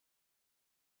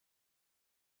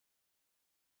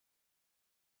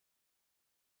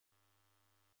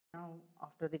Now,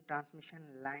 after the transmission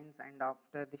lines and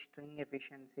after the string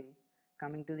efficiency,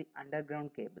 coming to the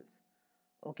underground cables.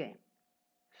 Okay,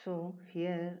 so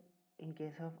here in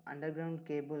case of underground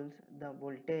cables, the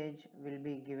voltage will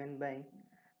be given by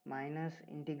minus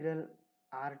integral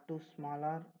r to small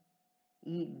r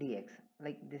e dx.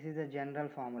 Like this is a general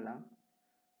formula.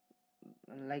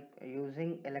 Like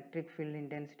using electric field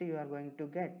intensity, you are going to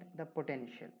get the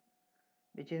potential,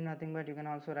 which is nothing but you can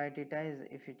also write it as,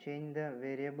 if you change the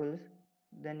variables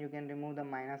then you can remove the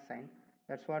minus sign.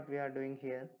 That's what we are doing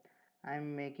here. I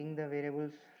am making the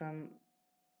variables from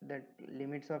the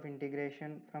limits of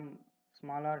integration from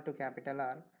small r to capital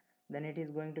R, then it is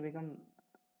going to become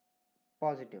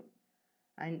positive,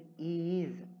 and E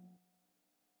is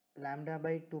lambda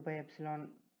by 2 pi epsilon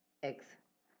x,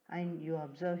 and you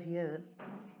observe here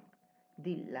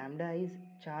the lambda is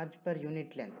charge per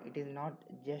unit length, it is not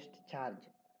just charge.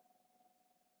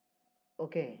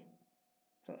 Okay,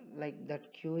 so like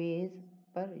that q is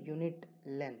per unit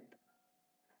length,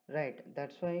 right?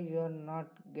 That's why you are not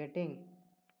getting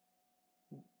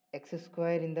x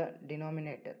square in the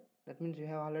denominator. That means you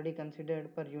have already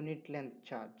considered per unit length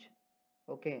charge.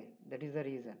 Okay, that is the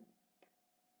reason.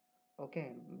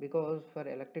 Okay, because for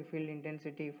electric field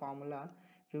intensity formula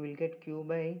you will get q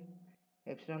by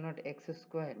epsilon naught x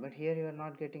square, but here you are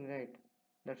not getting, right?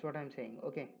 That's what I'm saying.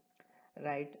 Okay,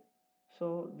 right.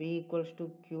 So v equals to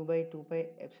q by 2 pi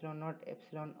epsilon naught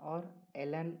epsilon or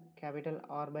ln capital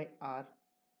R by R.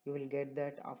 You will get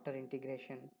that after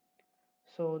integration.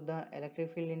 So the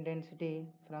electric field intensity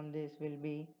from this will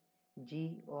be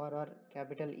G or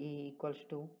capital E equals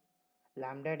to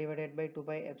lambda divided by 2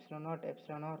 pi epsilon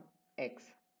or x.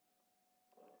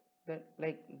 That,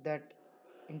 like that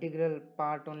integral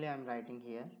part only I am writing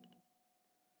here.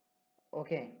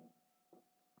 Okay,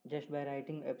 just by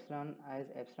writing epsilon as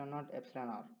epsilon naught epsilon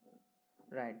r,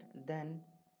 right? Then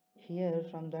here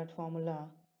from that formula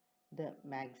the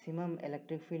maximum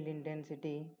electric field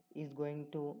intensity is going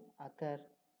to occur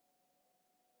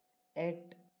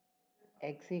at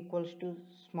x equals to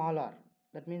small r.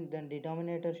 That means the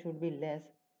denominator should be less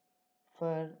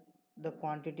for the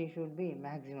quantity should be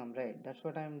maximum, right? That's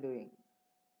what I am doing.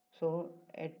 So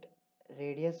at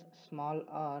radius small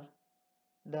r,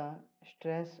 the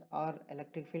stress or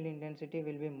electric field intensity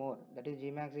will be more, that is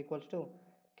G max equals to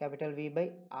capital V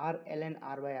by R ln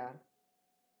R by R,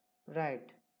 right?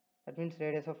 That means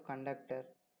radius of conductor.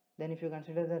 Then if you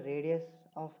consider the radius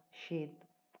of sheath,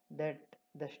 that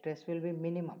the stress will be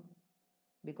minimum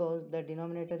because the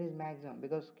denominator is maximum,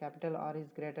 because capital R is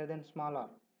greater than small r.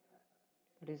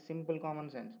 It is simple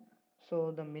common sense.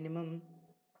 So the minimum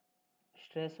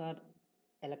stress or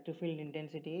electric field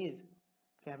intensity is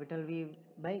capital V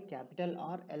by capital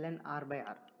R ln R by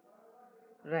R,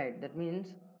 right? That means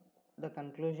the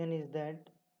conclusion is that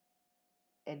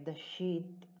at the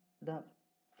sheath the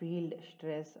field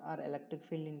stress or electric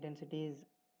field intensity is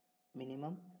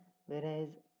minimum, whereas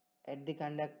at the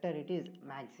conductor it is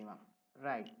maximum,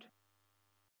 right?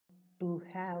 To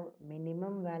have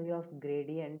minimum value of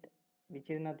gradient,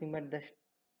 which is nothing but the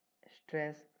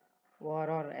stress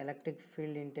or electric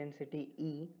field intensity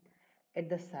E at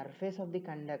the surface of the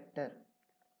conductor.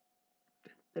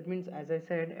 That means, as I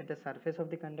said, at the surface of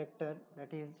the conductor,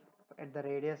 that is at the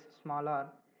radius small r,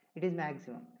 it is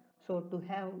maximum. So to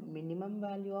have minimum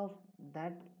value of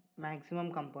that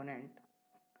maximum component,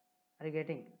 are you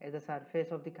getting, at the surface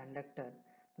of the conductor,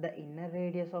 the inner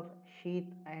radius of sheath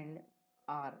and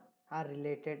r are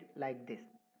related like this.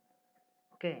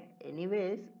 Okay,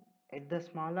 anyways at the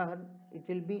smaller it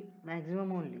will be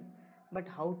maximum only, but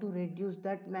how to reduce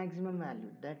that maximum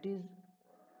value, that is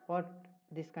what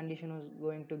this condition was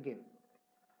going to give.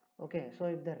 Okay, so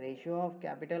if the ratio of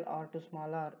capital R to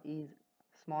small r is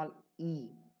small e,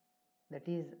 that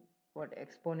is what,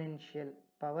 exponential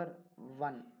power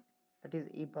 1, that is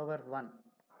e power 1,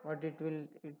 what it will,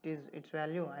 it is its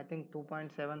value I think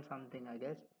 2.7 something I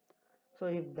guess. So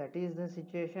if that is the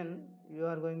situation, you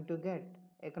are going to get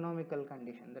economical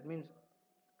condition. That means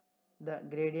the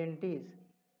gradient is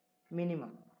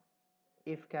minimum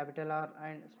if capital R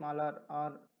and small r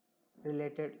are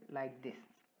related like this.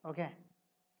 Okay.